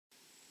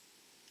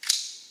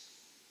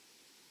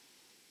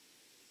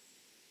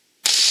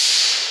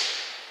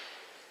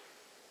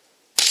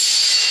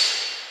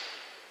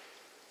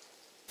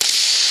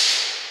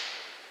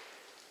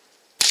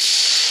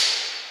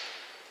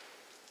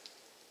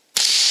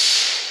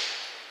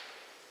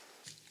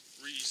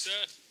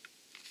reset.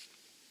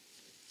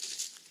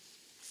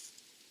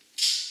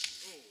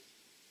 Oh,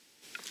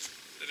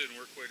 that didn't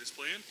work quite as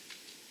planned.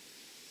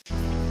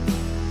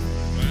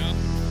 Well,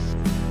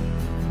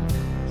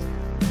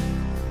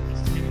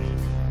 let's get it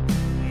over.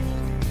 I was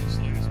doing the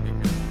slightest bit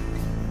here.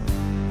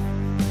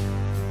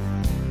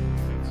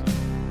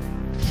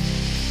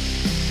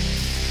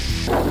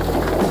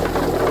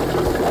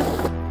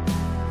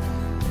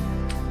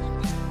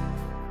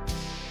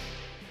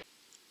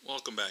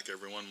 Welcome back,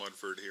 everyone.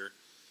 Mudford here.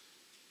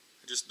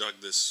 I just dug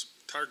this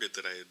target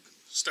that I had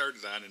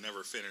started on and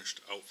never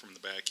finished out from the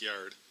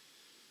backyard.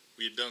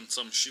 We had done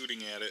some shooting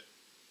at it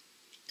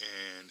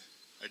and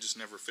I just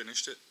never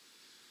finished it.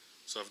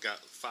 So I've got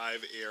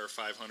 5 AR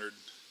 500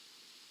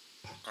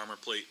 armor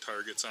plate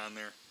targets on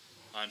there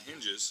on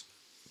hinges.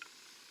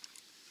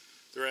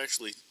 They're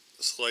actually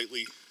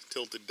slightly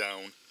tilted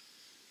down,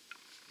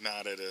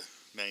 not at a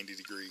 90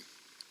 degree.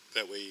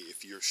 That way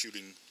if you're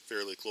shooting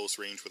fairly close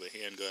range with a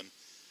handgun,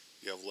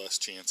 you have less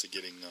chance of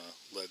getting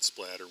lead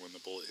splatter when the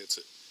bullet hits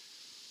it.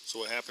 So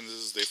what happens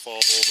is they fall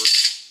over,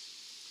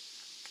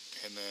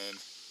 and then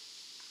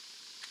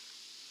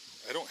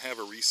I don't have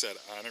a reset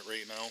on it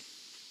right now.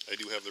 I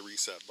do have the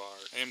reset bar.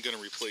 I am going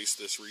to replace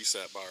this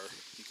reset bar.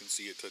 You can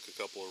see it took a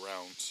couple of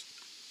rounds.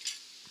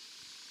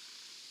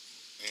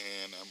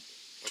 And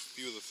a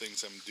few of the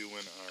things I'm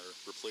doing are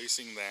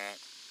replacing that.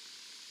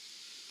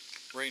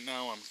 Right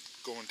now I'm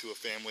going to a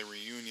family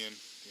reunion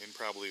in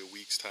probably a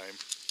week's time.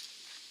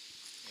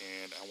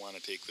 And I want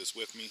to take this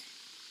with me.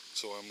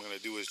 So what I'm going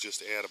to do is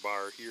just add a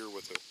bar here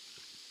with a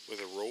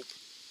rope,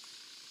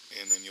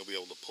 and then you'll be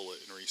able to pull it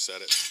and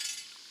reset it.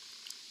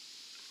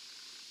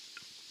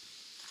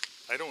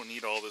 I don't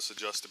need all this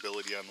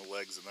adjustability on the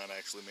legs, and that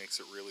actually makes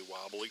it really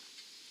wobbly.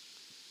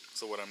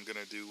 So what I'm going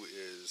to do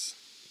is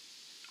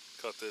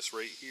cut this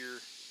right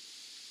here.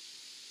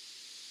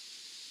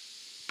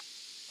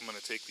 I'm going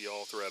to take the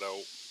all thread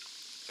out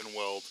and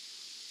weld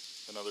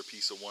another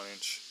piece of 1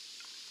 inch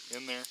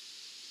in there.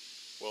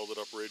 Weld it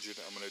up rigid.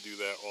 I'm going to do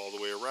that all the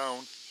way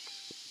around.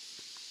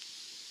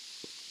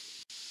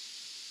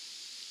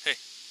 Hey,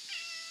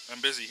 I'm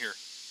busy here.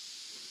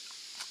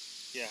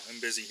 Yeah, I'm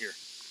busy here.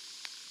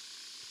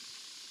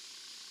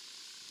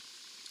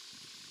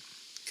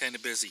 Kind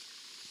of busy.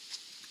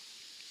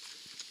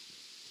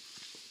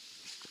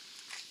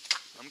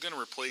 I'm going to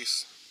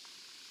replace...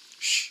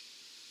 Shh!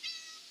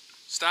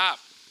 Stop!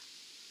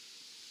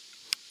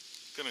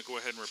 I'm going to go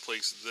ahead and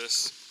replace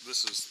this.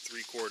 This is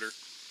 3/4.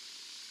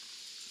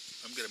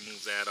 I'm going to move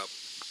that up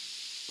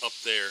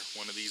there,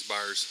 one of these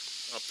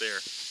bars up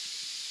there,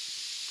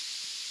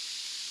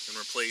 and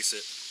replace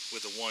it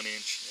with a 1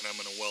 inch, and I'm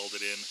going to weld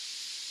it in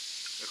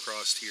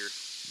across here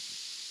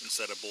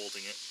instead of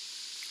bolting it.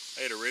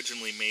 I had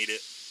originally made it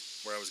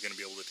where I was going to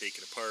be able to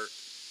take it apart,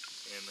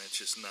 and that's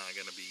just not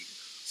going to be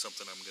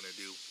something I'm going to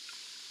do.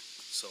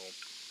 So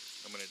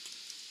I'm going to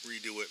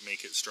redo it,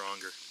 make it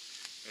stronger,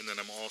 and then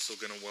I'm also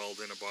going to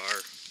weld in a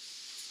bar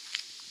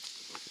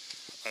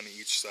on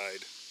each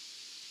side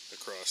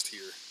across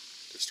here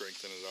to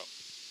strengthen it up.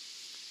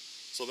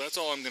 So that's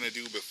all I'm going to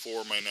do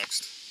before my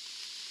next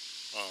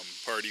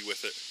party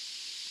with it,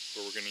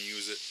 where we're going to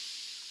use it.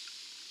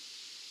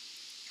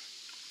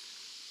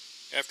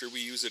 After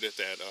we use it at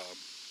that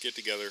get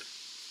together,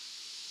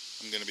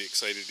 I'm going to be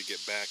excited to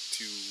get back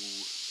to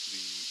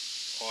the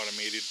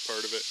automated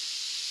part of it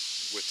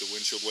with the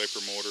windshield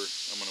wiper motor.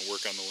 I'm going to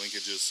work on the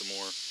linkages some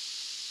more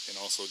and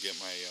also get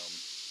my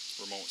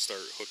remote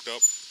start hooked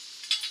up.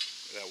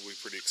 That will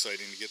be pretty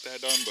exciting to get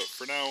that done, but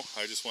for now,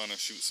 I just want to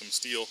shoot some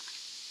steel,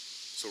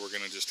 so we're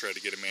going to just try to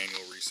get a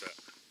manual reset.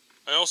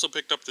 I also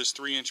picked up this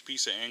 3-inch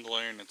piece of angle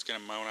iron that's going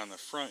to mount on the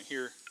front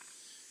here.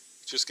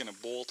 It's just going to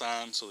bolt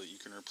on so that you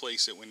can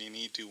replace it when you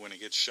need to, when it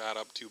gets shot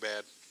up too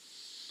bad.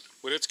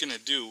 What it's going to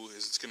do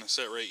is it's going to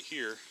set right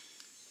here,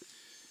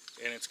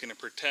 and it's going to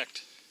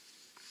protect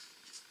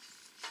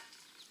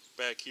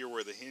back here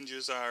where the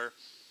hinges are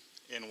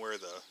and where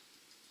the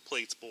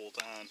plates bolt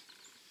on.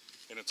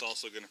 And it's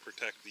also going to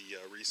protect the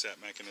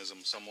reset mechanism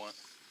somewhat,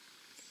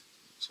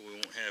 so we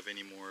won't have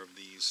any more of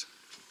these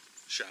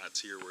shots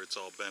here where it's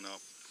all bent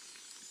up.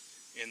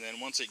 And then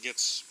once it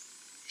gets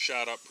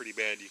shot up pretty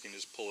bad, you can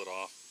just pull it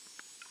off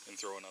and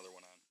throw another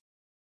one on.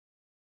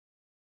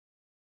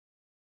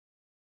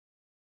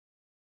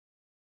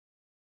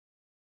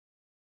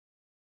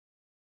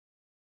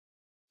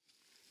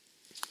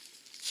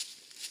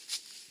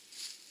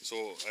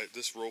 So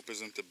this rope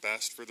isn't the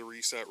best for the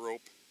reset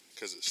rope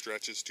because it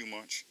stretches too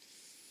much.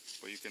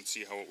 But you can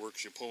see how it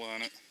works. You pull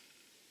on it.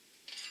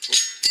 Whoop,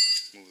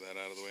 move that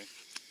out of the way.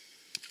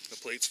 The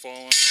plates fall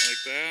on it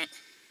like that.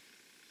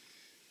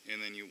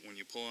 And then when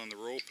you pull on the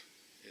rope,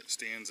 it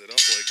stands it up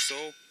like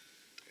so.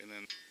 And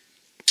then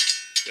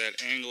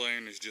that angle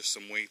iron is just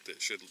some weight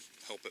that should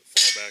help it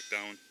fall back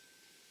down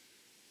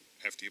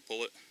after you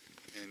pull it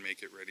and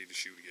make it ready to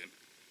shoot again.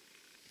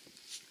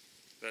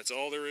 That's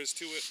all there is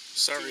to it.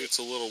 Sorry it's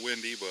a little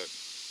windy, but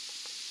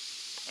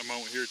I'm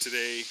out here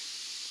today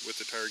with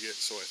the target,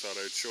 so I thought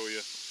I'd show you.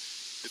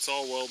 It's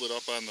all welded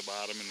up on the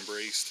bottom and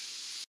braced.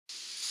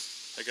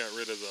 I got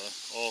rid of the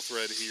all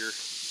thread here.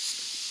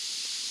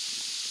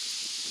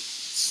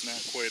 It's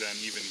not quite on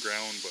even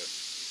ground, but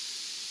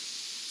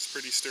it's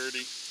pretty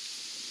sturdy.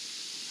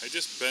 I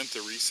just bent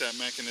the reset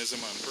mechanism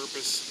on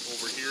purpose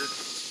over here.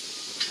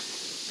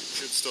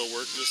 Should still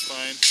work just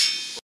fine.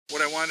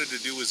 What I wanted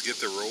to do was get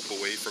the rope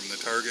away from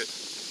the target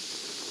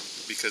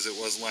because it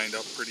was lined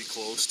up pretty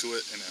close to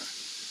it, and a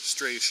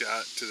stray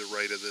shot to the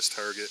right of this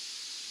target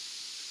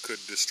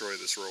could destroy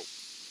this rope.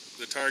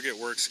 The target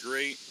works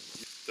great.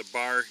 The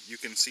bar, you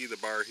can see the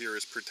bar here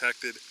is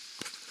protected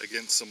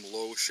against some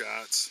low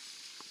shots.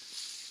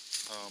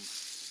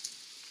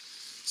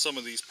 Some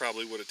of these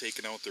probably would have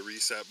taken out the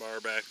reset bar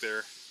back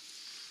there.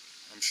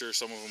 I'm sure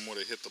some of them would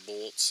have hit the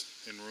bolts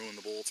and ruined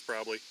the bolts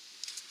probably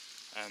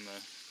on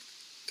the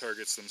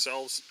targets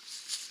themselves.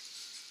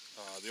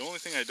 The only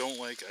thing I don't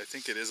like, I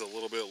think it is a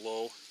little bit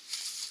low.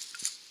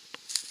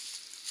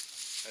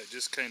 I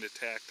just kind of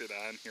tacked it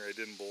on here. I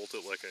didn't bolt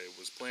it like I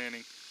was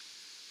planning.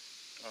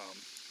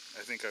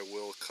 I think I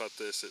will cut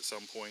this at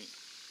some point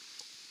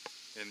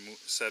and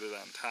set it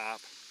on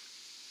top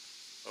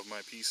of my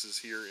pieces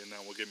here, and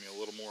that will give me a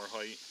little more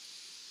height,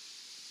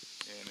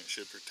 and it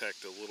should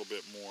protect a little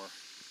bit more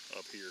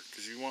up here,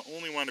 because you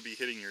only want to be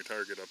hitting your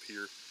target up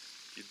here.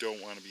 You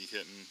don't want to be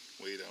hitting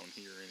way down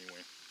here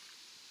anyway.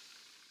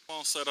 I'm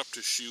all set up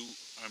to shoot.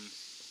 I'm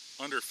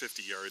under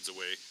 50 yards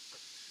away,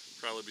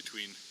 probably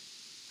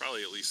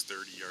at least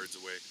 30 yards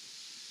away.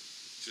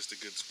 Just a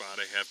good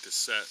spot I have to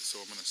set, so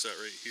I'm going to set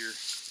right here.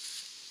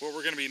 What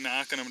we're going to be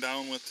knocking them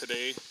down with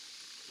today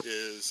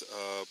is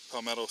a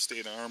Palmetto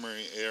State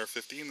Armory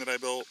AR-15 that I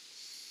built.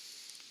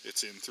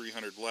 It's in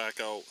 300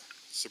 blackout,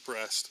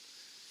 suppressed,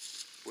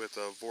 with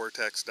a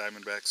Vortex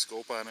Diamondback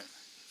scope on it,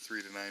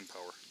 3 to 9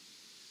 power.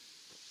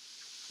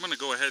 I'm going to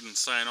go ahead and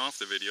sign off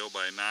the video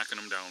by knocking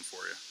them down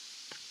for you.